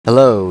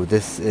Hello,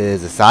 this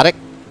is Asadic,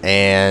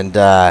 and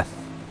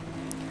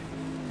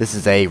this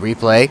is a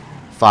replay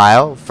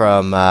file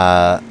from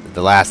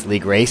the last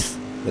league race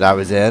that I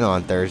was in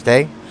on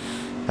Thursday.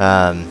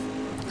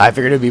 I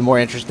figured it would be more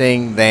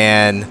interesting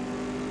than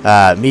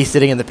me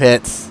sitting in the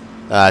pits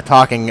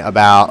talking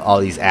about all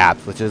these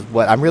apps, which is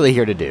what I'm really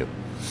here to do.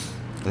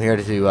 I'm here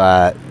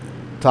to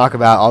talk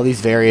about all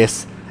these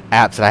various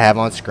apps that I have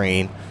on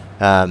screen.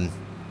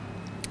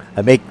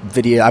 I make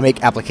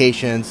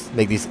applications,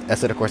 make these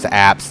Assetto Corsa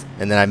apps,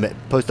 and then I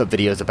post up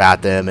videos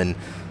about them. And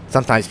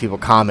sometimes people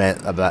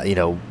comment about,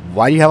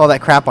 why do you have all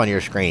that crap on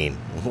your screen?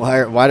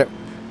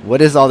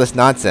 What is all this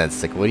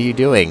nonsense? Like, what are you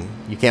doing?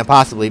 You can't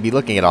possibly be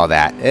looking at all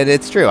that. And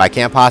it's true, I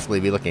can't possibly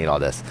be looking at all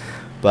this.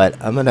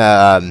 But I'm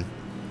gonna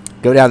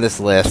go down this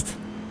list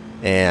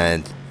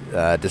and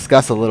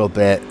discuss a little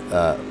bit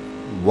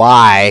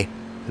why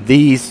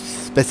these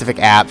specific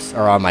apps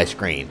are on my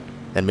screen,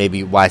 and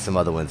maybe why some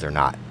other ones are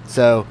not.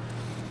 So,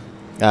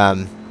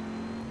 the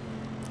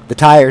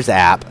tires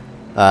app,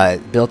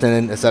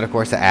 built-in Assetto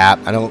Corsa app.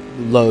 I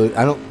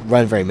don't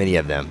run very many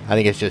of them. I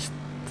think it's just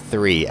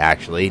 3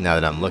 actually. Now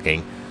that I'm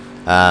looking,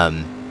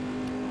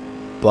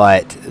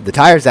 but the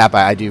tires app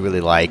I do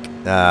really like.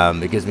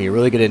 It gives me a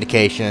really good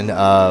indication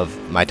of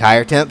my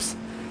tire temps,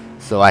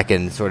 so I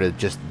can sort of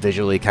just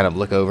visually kind of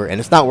look over. And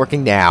it's not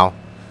working now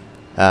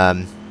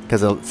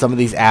because some of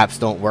these apps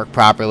don't work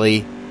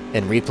properly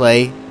in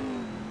replay.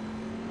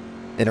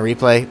 In a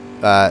replay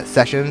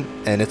session,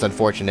 and it's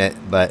unfortunate,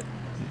 but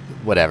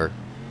whatever.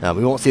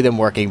 We won't see them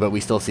working, but we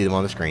still see them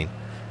on the screen.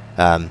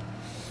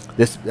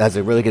 This has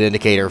a really good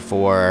indicator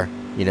for,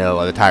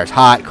 are the tires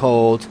hot,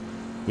 cold?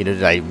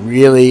 Did I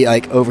really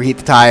overheat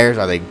the tires?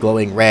 Are they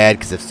glowing red?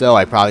 Because if so,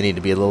 I probably need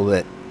to be a little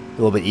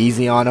bit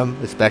easy on them,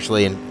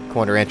 especially in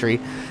corner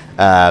entry.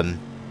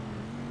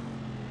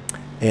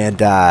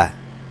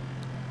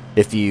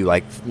 If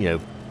you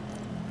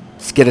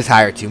skid a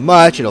tire too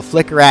much, it'll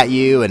flicker at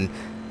you, and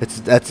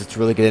that's a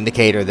really good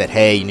indicator that,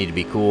 hey, you need to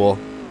be cool.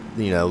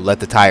 Let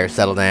the tire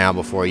settle down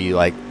before you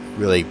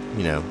really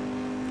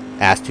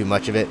ask too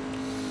much of it.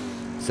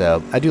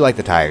 So I do like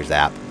the tires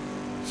app.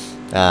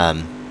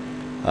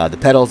 The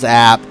pedals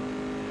app,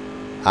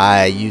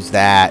 I use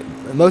that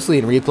mostly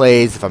in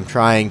replays if I'm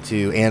trying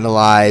to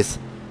analyze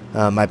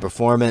my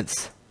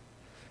performance.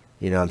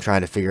 I'm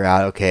trying to figure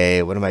out,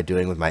 okay, what am I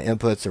doing with my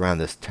inputs around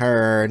this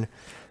turn?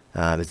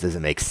 Does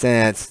it make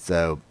sense?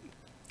 So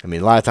a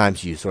lot of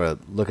times you sort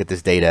of look at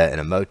this data in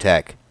a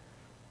Motec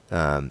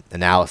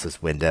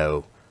analysis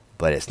window,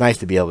 but it's nice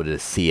to be able to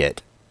see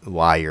it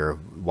while you're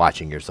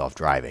watching yourself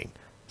driving.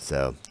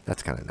 So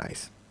that's kind of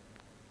nice.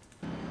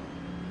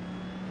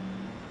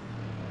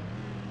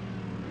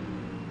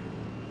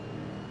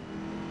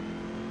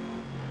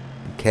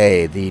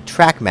 Okay, the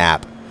track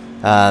map.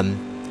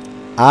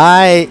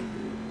 I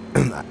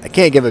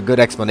can't give a good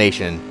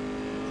explanation,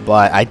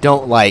 but I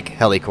don't like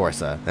Heli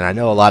Corsa, and I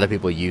know a lot of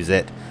people use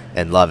it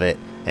and love it,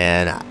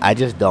 and I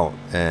just don't.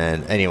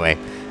 And anyway,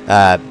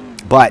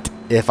 but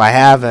if I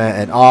have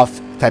an off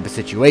type of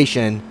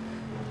situation,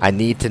 I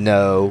need to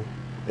know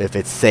if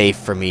it's safe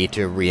for me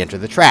to re-enter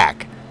the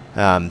track.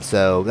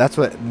 So that's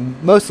what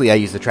mostly I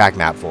use the track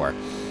map for.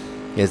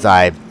 Is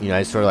I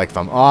sort of if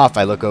I'm off,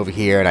 I look over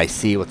here and I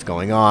see what's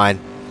going on,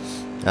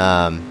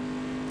 and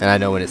I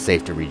know when it's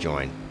safe to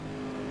rejoin.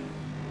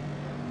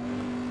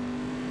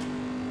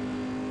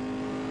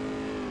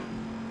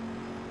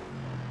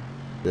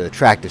 The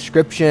track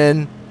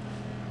description.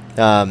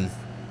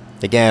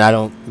 Again, I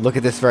don't look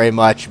at this very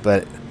much,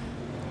 but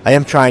I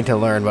am trying to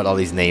learn what all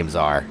these names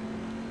are.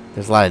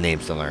 There's a lot of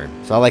names to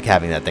learn, so I like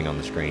having that thing on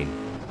the screen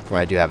where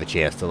I do have a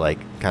chance to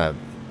kind of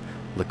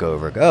look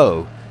over.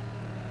 Oh,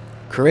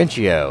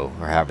 Corinthio,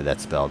 or however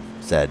that's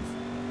said.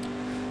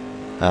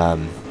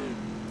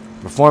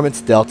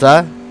 Performance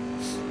Delta.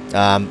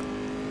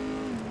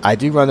 I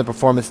do run the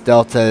Performance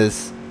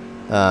Deltas.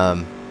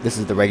 This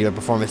is the regular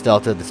Performance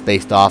Delta that's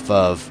based off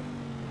of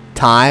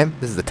time.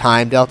 This is the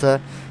time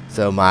delta,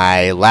 so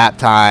my lap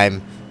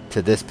time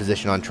to this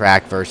position on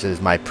track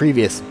versus my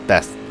previous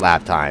best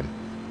lap time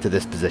to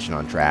this position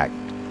on track,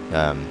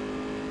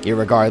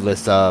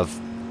 irregardless of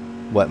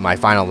what my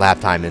final lap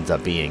time ends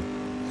up being.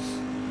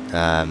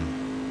 I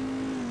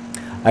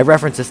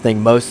reference this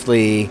thing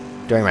mostly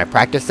during my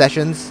practice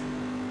sessions,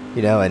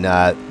 and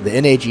the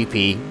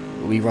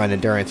NAGP, we run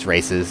endurance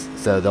races,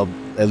 so there'll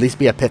at least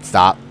be a pit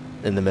stop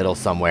in the middle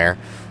somewhere.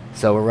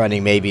 So we're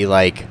running maybe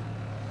an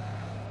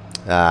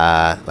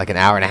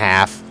hour and a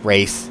half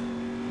race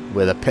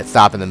with a pit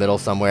stop in the middle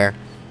somewhere.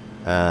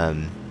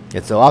 And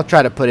so I'll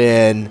try to put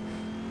in,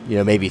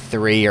 maybe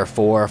 3 or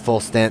 4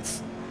 full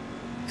stints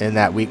in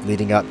that week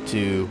leading up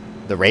to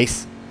the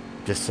race,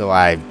 just so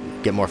I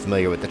get more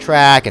familiar with the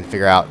track and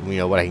figure out,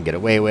 what I can get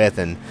away with.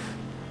 And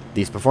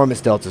these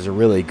performance deltas are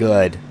really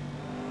good,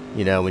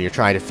 when you're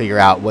trying to figure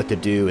out what to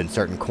do in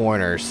certain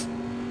corners.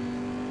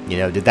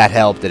 Did that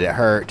help? Did it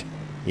hurt?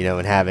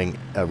 And having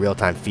a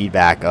real-time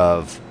feedback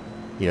of,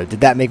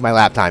 did that make my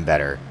lap time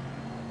better?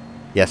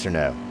 Yes or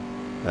no?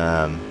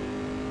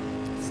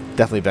 It's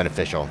definitely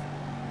beneficial.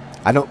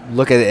 I don't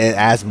look at it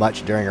as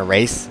much during a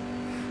race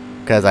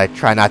because I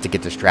try not to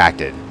get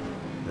distracted.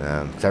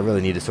 Because I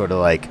really need to sort of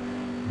like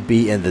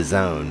be in the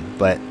zone.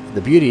 But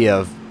the beauty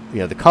of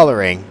the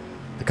coloring,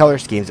 the color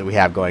schemes that we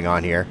have going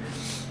on here,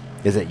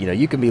 is that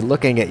you can be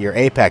looking at your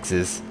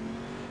apexes,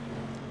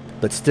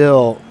 but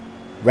still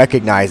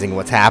recognizing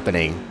what's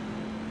happening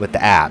with the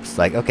apps.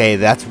 Like, okay,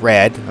 that's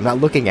red. I'm not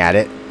looking at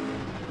it,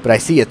 but I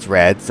see it's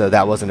red, so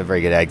that wasn't a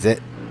very good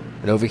exit.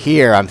 And over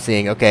here, I'm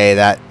seeing, okay,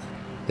 that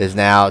is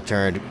now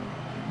turned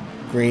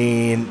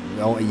green,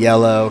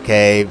 yellow.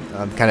 Okay,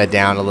 I'm kind of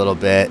down a little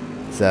bit,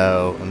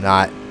 so I'm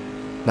not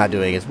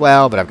doing as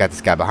well, but I've got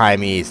this guy behind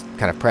me. He's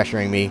kind of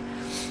pressuring me.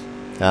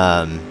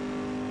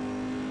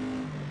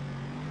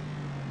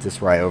 Is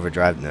this where I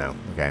overdrive? No.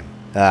 Okay.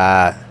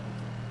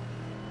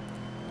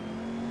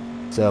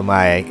 So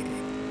my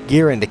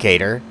gear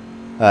indicator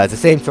is the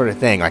same sort of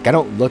thing. Like, I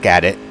don't look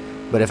at it,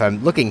 but if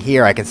I'm looking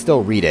here, I can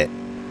still read it.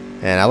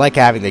 And I like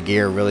having the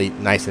gear really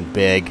nice and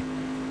big,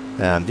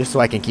 just so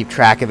I can keep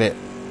track of it.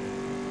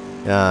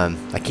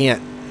 I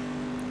can't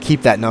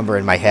keep that number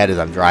in my head as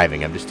I'm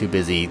driving. I'm just too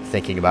busy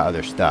thinking about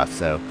other stuff.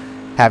 So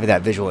having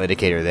that visual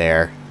indicator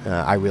there,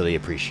 I really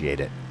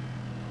appreciate it.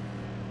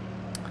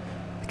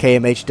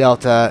 KMH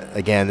Delta,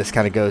 again, this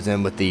kind of goes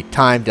in with the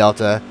time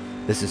delta.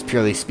 This is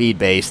purely speed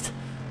based,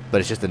 but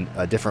it's just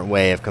a different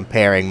way of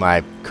comparing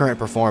my current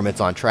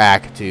performance on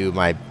track to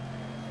my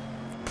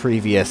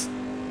previous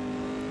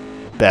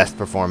best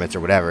performance or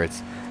whatever.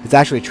 It's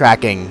actually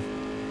tracking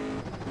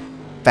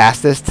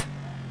fastest,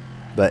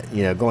 but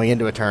going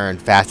into a turn,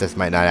 fastest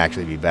might not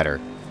actually be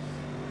better.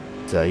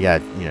 So you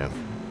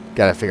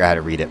gotta figure out how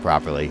to read it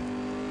properly.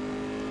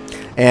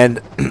 And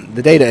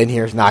the data in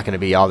here is not going to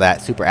be all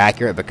that super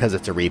accurate because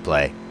it's a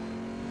replay.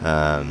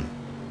 And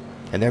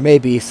there may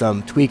be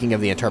some tweaking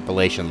of the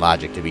interpolation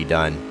logic to be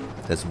done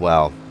as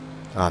well.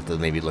 I'll have to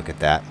maybe look at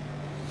that.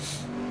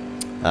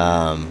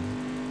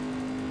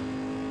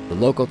 The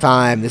local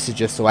time, this is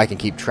just so I can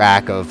keep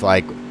track of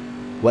like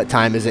what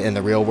time is it in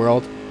the real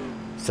world,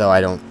 so I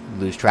don't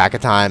lose track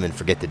of time and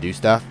forget to do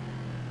stuff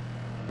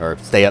or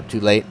stay up too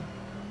late.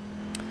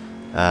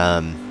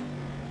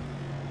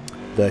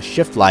 The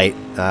shift light,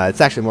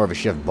 it's actually more of a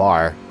shift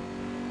bar.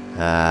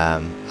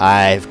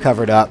 I've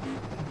covered up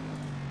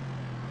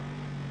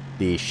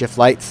the shift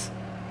lights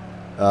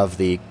of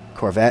the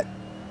Corvette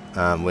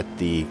with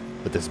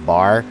this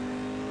bar,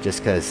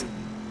 just because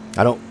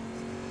I don't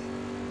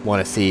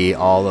want to see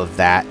all of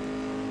that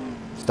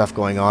stuff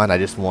going on. I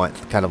just want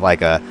kind of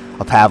like a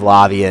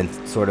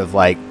Pavlovian sort of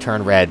like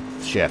turn red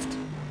shift,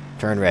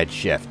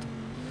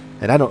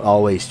 and I don't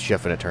always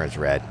shift when it turns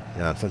red.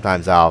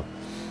 Sometimes I'll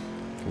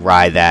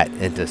ride that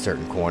into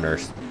certain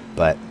corners,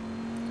 but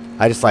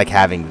I just like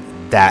having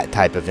that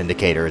type of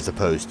indicator as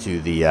opposed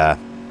to the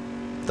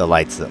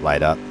lights that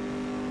light up.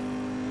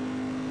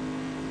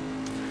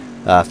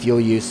 Fuel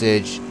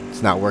usage,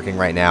 it's not working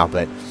right now,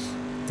 but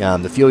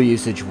the fuel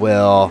usage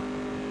will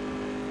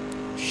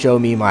show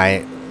me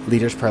my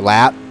liters per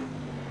lap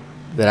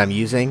that I'm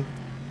using,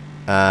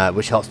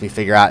 which helps me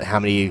figure out how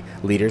many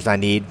liters I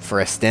need for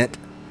a stint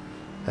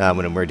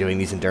when we're doing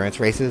these endurance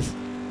races.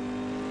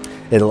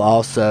 It'll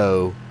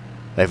also,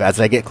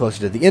 as I get closer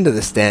to the end of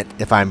the stint,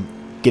 if I'm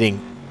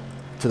getting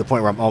to the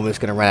point where I'm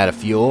almost going to run out of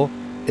fuel,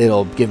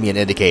 it'll give me an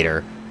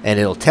indicator, and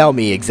it'll tell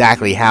me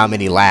exactly how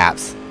many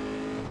laps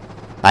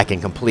I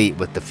can complete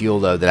with the fuel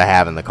load that I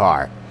have in the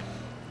car,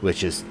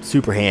 which is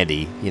super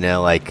handy.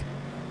 Like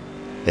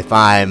if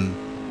I'm,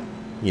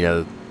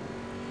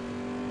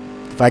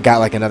 if I got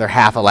like another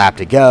half a lap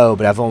to go,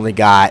 but I've only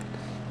got,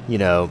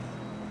 4/10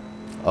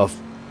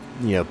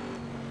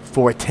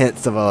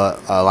 of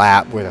a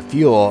lap worth of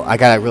fuel, I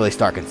gotta really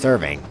start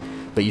conserving.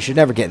 But you should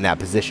never get in that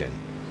position,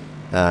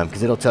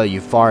 because it'll tell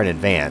you far in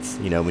advance.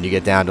 When you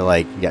get down to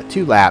like you got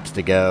 2 laps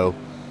to go,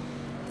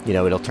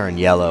 it'll turn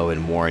yellow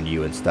and warn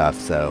you and stuff.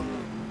 So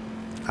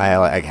I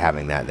like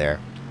having that there.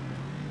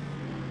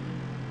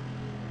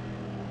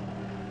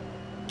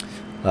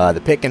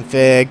 The pit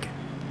config.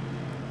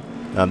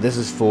 This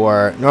is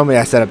for, normally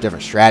I set up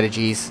different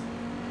strategies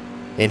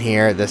in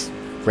here. This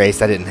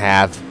race I didn't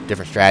have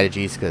different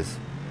strategies because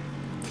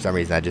for some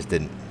reason I just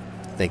didn't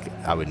think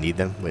I would need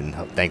them, when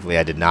thankfully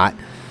I did not.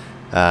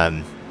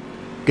 I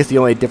guess the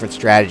only different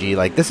strategy,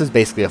 like this is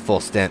basically a full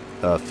stint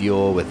of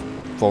fuel with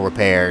full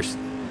repairs,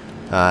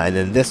 and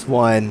then this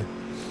one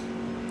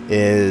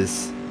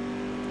is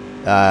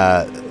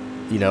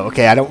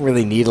okay, I don't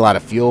really need a lot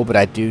of fuel, but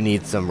I do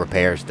need some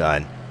repairs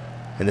done,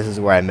 and this is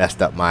where I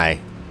messed up my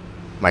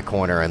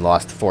corner and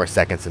lost 4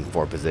 seconds in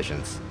 4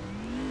 positions.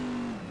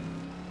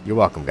 You're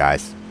welcome,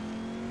 guys.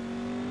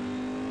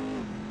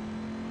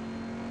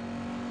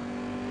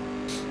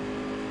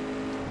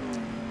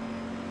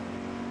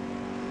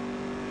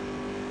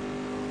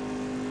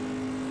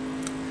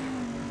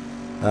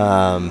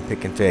 Pit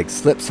config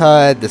slips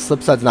HUD. The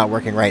slips HUD's not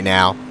working right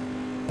now,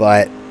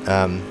 but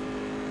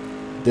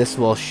this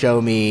will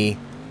show me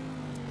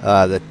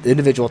the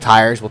individual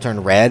tires will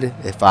turn red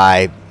if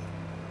I,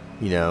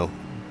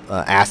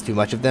 ask too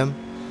much of them,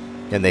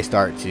 and they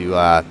start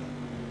to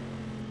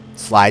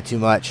slide too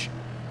much.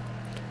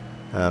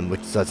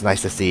 So it's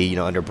nice to see, you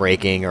know, under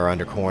braking or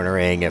under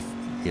cornering, if,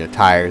 you know,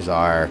 tires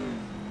are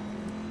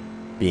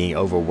being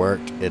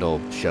overworked, it'll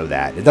show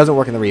that. It doesn't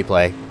work in the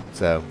replay,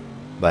 so,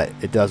 but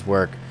it does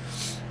work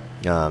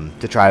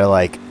to try to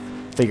like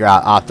figure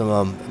out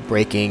optimum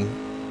braking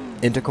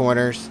into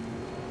corners,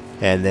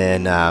 and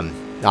then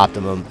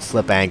optimum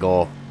slip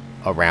angle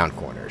around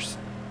corners.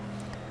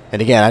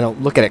 And again, I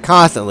don't look at it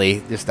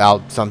constantly, just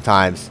I'll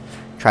sometimes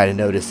try to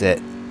notice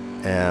it,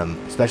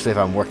 especially if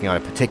I'm working on a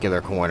particular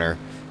corner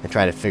and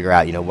trying to figure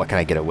out, you know, what can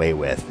I get away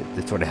with.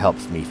 It sort of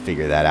helps me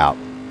figure that out.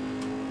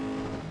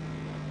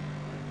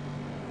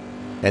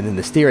 And then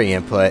the steering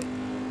input,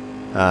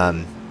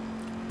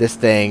 this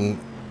thing,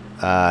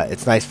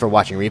 it's nice for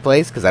watching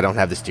replays because I don't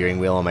have the steering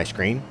wheel on my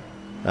screen,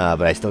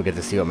 but I still get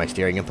to see what my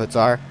steering inputs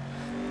are.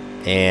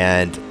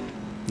 And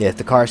if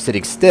the car's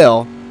sitting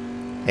still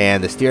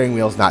and the steering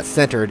wheel's not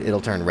centered,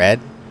 it'll turn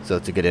red. So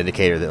it's a good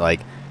indicator that,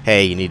 like,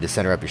 hey, you need to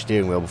center up your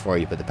steering wheel before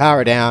you put the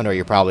power down, or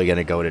you're probably going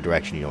to go in a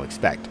direction you don't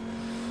expect.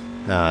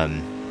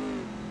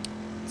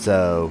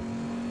 So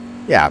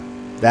yeah,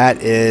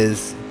 that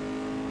is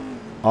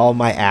all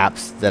my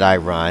apps that I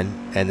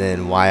run, and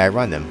then why I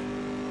run them.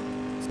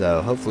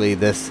 So hopefully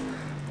this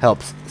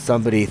helps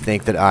somebody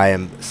think that I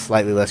am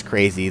slightly less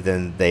crazy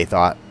than they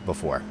thought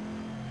before.